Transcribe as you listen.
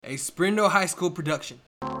A Sprindo High School production.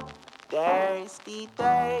 Thirsty,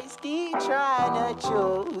 trying to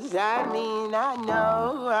choose. I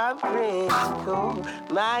know I'm pretty cool.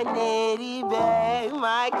 My nitty bag,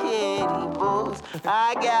 my kitty boots.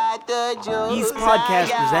 I got the juice. East Podcast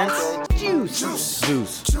presents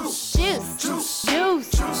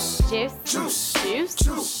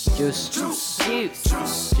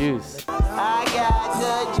Juice. I got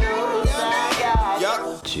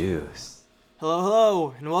the juice.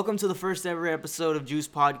 Hello, and welcome to the first ever episode of Juice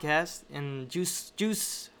Podcast. And Juice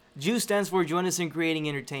stands for Join Us in Creating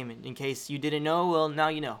Entertainment. In case you didn't know, well, now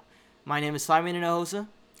you know. My name is Simon Hinojosa.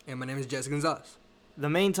 And my name is Jesse Gonzalez. The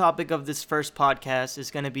main topic of this first podcast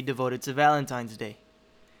is going to be devoted to Valentine's Day.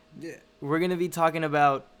 Yeah. We're going to be talking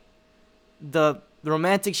about the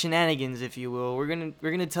romantic shenanigans, if you will. We're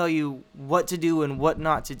gonna tell you what to do and what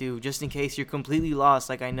not to do, just in case you're completely lost,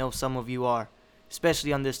 like I know some of you are,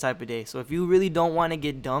 especially on this type of day. So if you really don't want to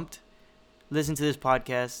get dumped, listen to this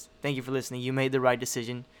podcast. Thank you for listening. You made the right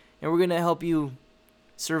decision, and we're gonna help you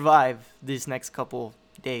survive these next couple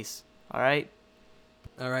days. All right.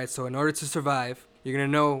 So in order to survive, you're going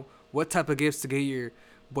to know what type of gifts to get your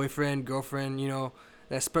boyfriend, girlfriend,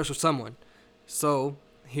 that special someone. So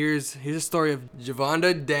here's a story of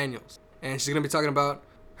Javonda Daniels. And she's going to be talking about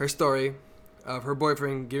her story of her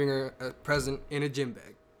boyfriend giving her a present in a gym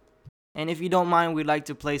bag. And if you don't mind, we'd like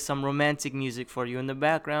to play some romantic music for you in the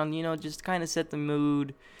background, just kind of set the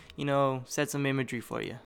mood, set some imagery for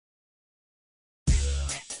you.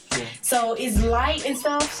 So it's light and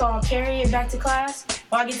stuff, so I'll carry it back to class.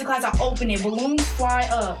 When I get to class, I open it. Balloons fly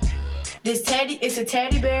up. It's a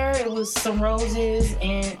teddy bear. It was some roses,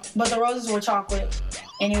 but the roses were chocolate.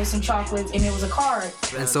 And it was some chocolates, and it was a card.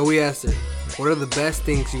 And so we asked her, what are the best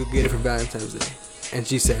things you could get for Valentine's Day? And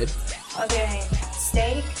she said, Okay,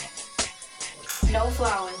 steak, no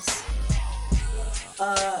flowers,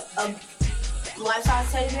 a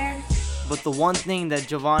life-size teddy bear. But the one thing that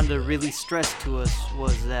Javonda really stressed to us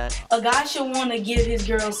was that A guy should want to give his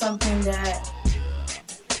girl something that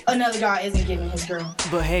another guy isn't giving his girl.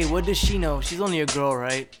 But hey, what does she know? She's only a girl,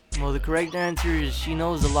 right? Well, the correct answer is she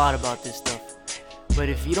knows a lot about this stuff. But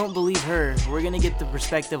if you don't believe her, we're going to get the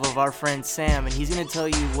perspective of our friend Sam, and he's going to tell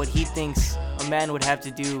you what he thinks a man would have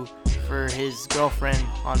to do for his girlfriend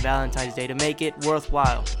on Valentine's Day to make it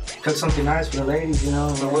worthwhile. Cook something nice for the ladies,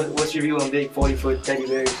 So what's your view on big 40-foot teddy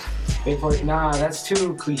bears? Nah, that's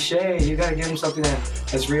too cliche. You gotta give them something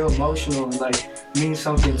that's real emotional and means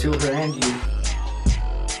something to her and you.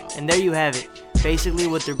 And there you have it. Basically,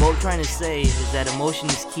 what they're both trying to say is that emotion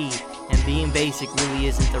is key, and being basic really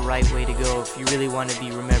isn't the right way to go if you really want to be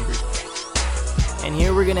remembered. And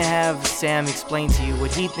here we're gonna have Sam explain to you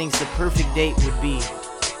what he thinks the perfect date would be.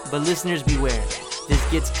 But listeners beware, this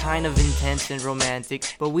gets kind of intense and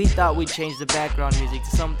romantic, but we thought we'd change the background music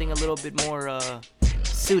to something a little bit more,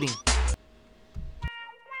 suiting.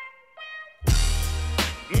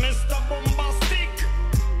 Mr. Bombastic,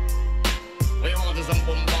 we want is some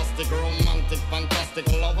bombastic, romantic,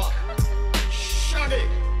 fantastic lover. Shaggy,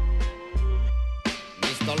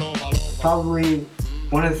 Mr. Lover. Probably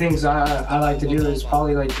one of the things I like to do is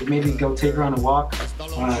probably maybe go take her on a walk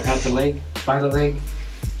at the lake, by the lake.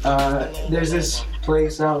 There's this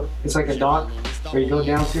place out, it's like a dock where you go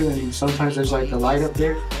down to, and sometimes there's a light up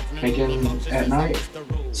there, at night.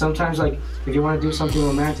 Sometimes if you want to do something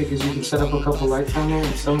romantic is you can set up a couple lights down there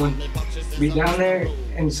and someone be down there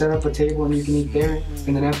and set up a table and you can eat there,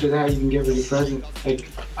 and then after that you can give her your present.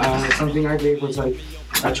 Something I gave was a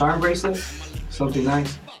charm bracelet, something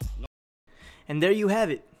nice. And there you have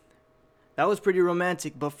it. That was pretty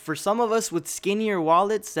romantic, but for some of us with skinnier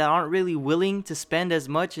wallets that aren't really willing to spend as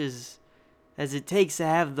much as it takes to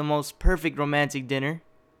have the most perfect romantic dinner,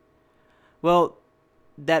 well,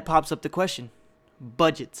 that pops up the question.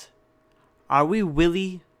 Budget. Are we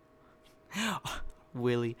really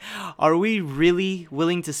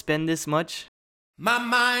willing to spend this much? My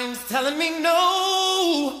mind's telling me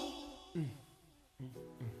no,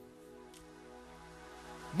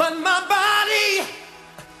 but my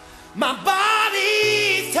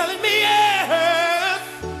body's telling me yes.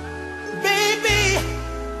 Baby,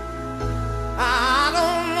 I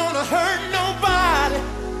don't wanna hurt nobody,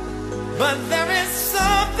 but there is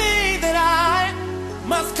something that I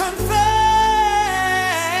must confess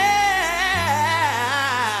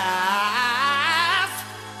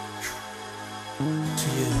to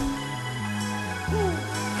you.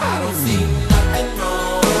 I don't see nothing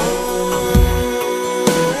wrong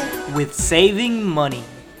With saving money.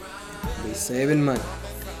 Be saving money.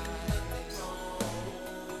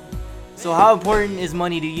 So how important is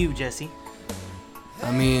money to you, Jesse?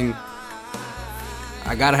 I mean,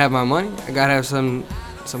 I gotta have my money. I gotta have some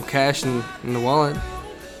some cash in the wallet.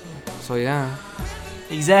 So yeah.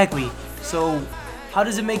 Exactly. So, how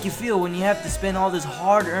does it make you feel when you have to spend all this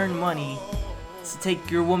hard-earned money to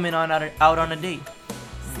take your woman out on a date?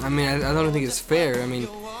 I mean, I don't think it's fair. I mean,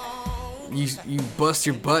 you bust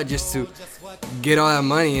your butt just to get all that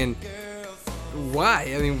money, and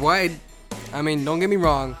why? I mean, why? I mean, don't get me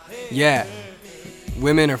wrong. Yeah,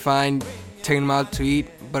 women are fine taking them out to eat,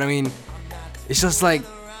 but I mean, it's just like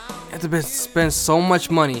you have to spend so much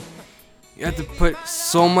money. You have to put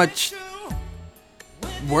so much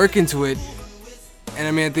work into it, and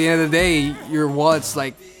I mean, at the end of the day, your wallet's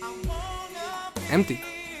like empty.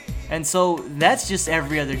 And so that's just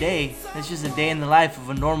every other day. That's just a day in the life of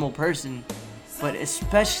a normal person. But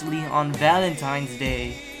especially on Valentine's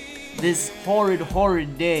Day, this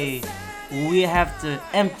horrid day, we have to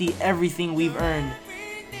empty everything we've earned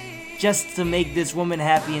just to make this woman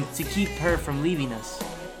happy and to keep her from leaving us.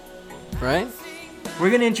 Right? We're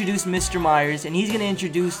going to introduce Mr. Myers, and he's going to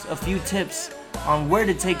introduce a few tips on where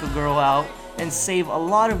to take a girl out and save a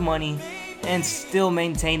lot of money and still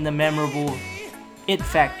maintain the memorable it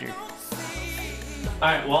factor.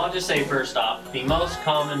 Alright, well, I'll just say first off, the most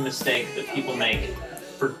common mistake that people make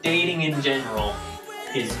for dating in general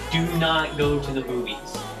is do not go to the movies.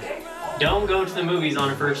 Don't go to the movies on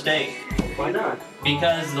a first date. Why not?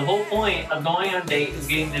 Because the whole point of going on a date is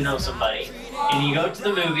getting to know somebody. And you go to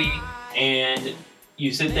the movie and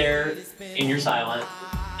you sit there and you're silent,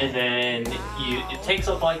 and then it takes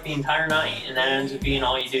up like the entire night, and that ends up being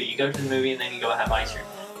all you do. You go to the movie and then you go have ice cream.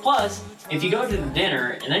 Plus, if you go to the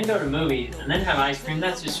dinner and then go to movies and then have ice cream,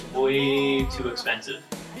 that's just way too expensive.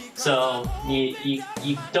 So you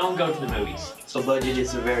don't go to the movies. So budget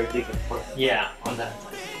is a very big important Yeah. on that.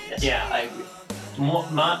 Yes. Yeah. I agree.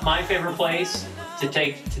 My favorite place to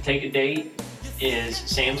take a date is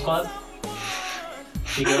Sam's Club.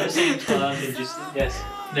 You go to Sam's Club and just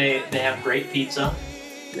they have great pizza.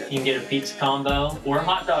 Yeah. You can get a pizza combo or a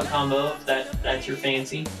hot dog combo if that's your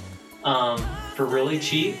fancy, for really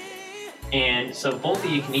cheap. And so both of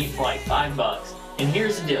you can eat for like $5. And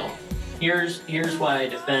here's the deal. Here's why I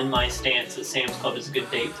defend my stance that Sam's Club is a good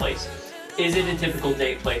date place. Is it a typical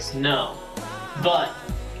date place? No. But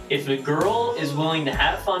if a girl is willing to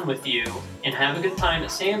have fun with you and have a good time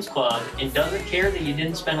at Sam's Club and doesn't care that you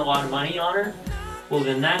didn't spend a lot of money on her, well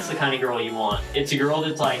then that's the kind of girl you want. It's a girl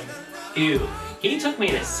that's like, ew, he took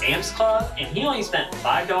me to Sam's Club and he only spent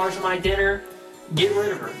 $5 on my dinner. Get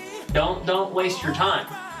rid of her. Don't waste your time.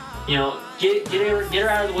 You know, get her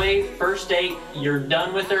out of the way. First date, you're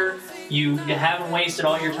done with her. You haven't wasted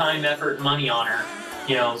all your time, effort, and money on her.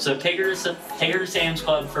 You know, so take her to Sam's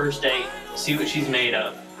Club first date. See what she's made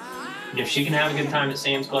of. And if she can have a good time at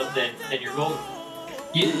Sam's Club, then you're golden.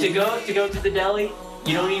 To go to the deli,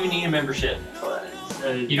 you don't even need a membership.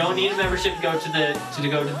 You don't need a membership to go to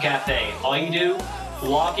the cafe. All you do,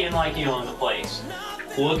 walk in like you own the place.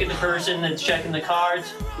 Look at the person that's checking the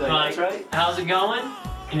cards. Like, right. How's it going?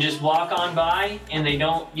 And just walk on by, and you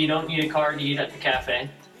don't need a card to eat at the cafe.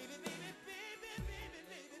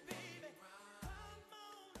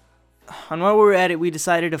 On while we were at it, we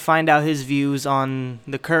decided to find out his views on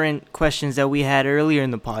the current questions that we had earlier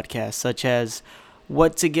in the podcast, such as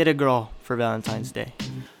what to get a girl for Valentine's Day.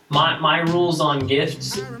 My rules on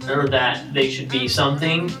gifts are that they should be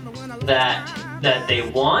something that they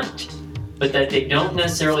want, but that they don't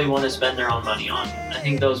necessarily want to spend their own money on. I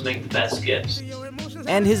think those make the best gifts.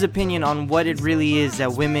 And his opinion on what it really is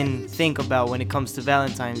that women think about when it comes to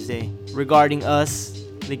Valentine's Day, regarding us,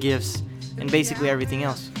 the gifts, and basically everything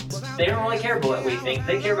else. They don't really care about what we think.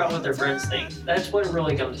 They care about what their friends think. That's what it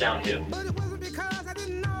really comes down to.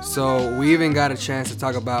 So we even got a chance to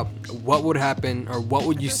talk about what would happen or what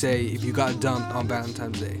would you say if you got dumped on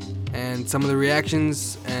Valentine's Day, and some of the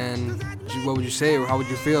reactions, and what would you say or how would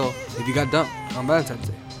you feel if you got dumped on Valentine's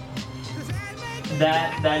Day?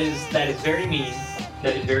 That is very mean.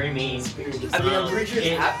 That is very mean. I mean, I'm pretty sure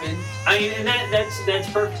it's happened. I mean, and that's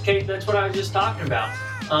perfect case. That's what I was just talking about.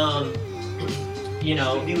 You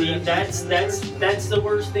know, that's the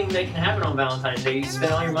worst thing that can happen on Valentine's Day. You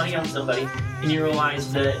spend all your money on somebody and you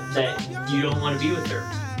realize that you don't want to be with her.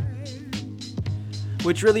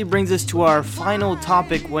 Which really brings us to our final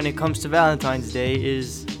topic when it comes to Valentine's Day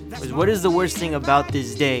is what is the worst thing about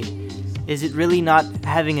this day? Is it really not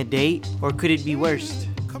having a date, or could it be worse?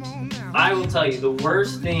 I will tell you, the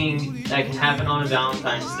worst thing that can happen on a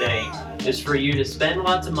Valentine's Day is for you to spend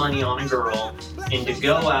lots of money on a girl and to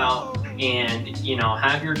go out and, you know,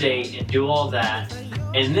 have your date and do all that.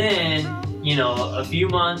 And then, you know, a few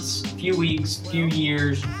months, few weeks, few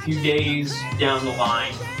years, few days down the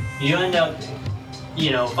line, you end up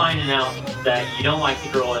finding out that you don't like the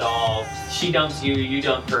girl at all, she dumps you, you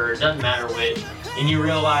dump her, doesn't matter which, and you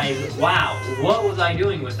realize, wow, what was I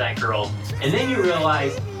doing with that girl? And then you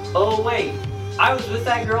realize, oh wait, I was with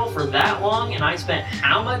that girl for that long and I spent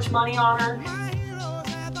how much money on her?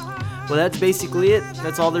 Well, that's basically it.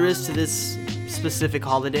 That's all there is to this specific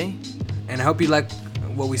holiday. And I hope you like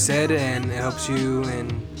what we said, and it helps you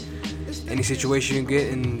in any situation you get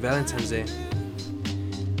in Valentine's Day.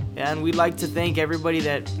 And we'd like to thank everybody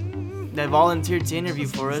that volunteered to interview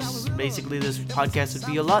for us. Basically, this podcast would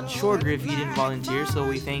be a lot shorter if you didn't volunteer, so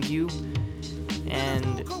we thank you.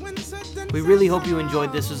 And we really hope you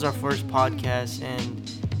enjoyed this. This was our first podcast,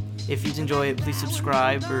 and if you enjoy it, please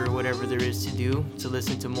subscribe or whatever there is to do to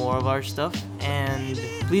listen to more of our stuff. And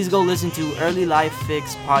please go listen to Early Life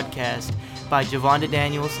Fix podcast by Javonda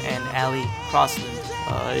Daniels and Ali Crossland.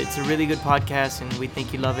 It's a really good podcast, and we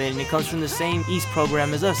think you love it. And it comes from the same East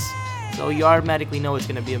program as us, so you automatically know it's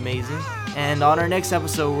going to be amazing. And on our next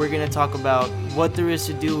episode, we're going to talk about what there is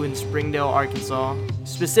to do in Springdale, Arkansas,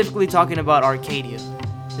 specifically talking about Arcadia,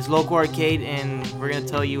 this local arcade, and we're going to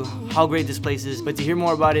tell you how great this place is. But to hear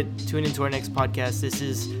more about it, tune into our next podcast. This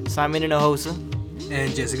is Simon Hinojosa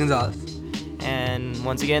And Jesse Gonzalez. And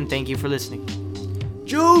once again, thank you for listening.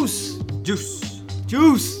 Juice! Juice.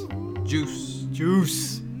 Juice! Juice.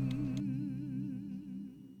 Juice!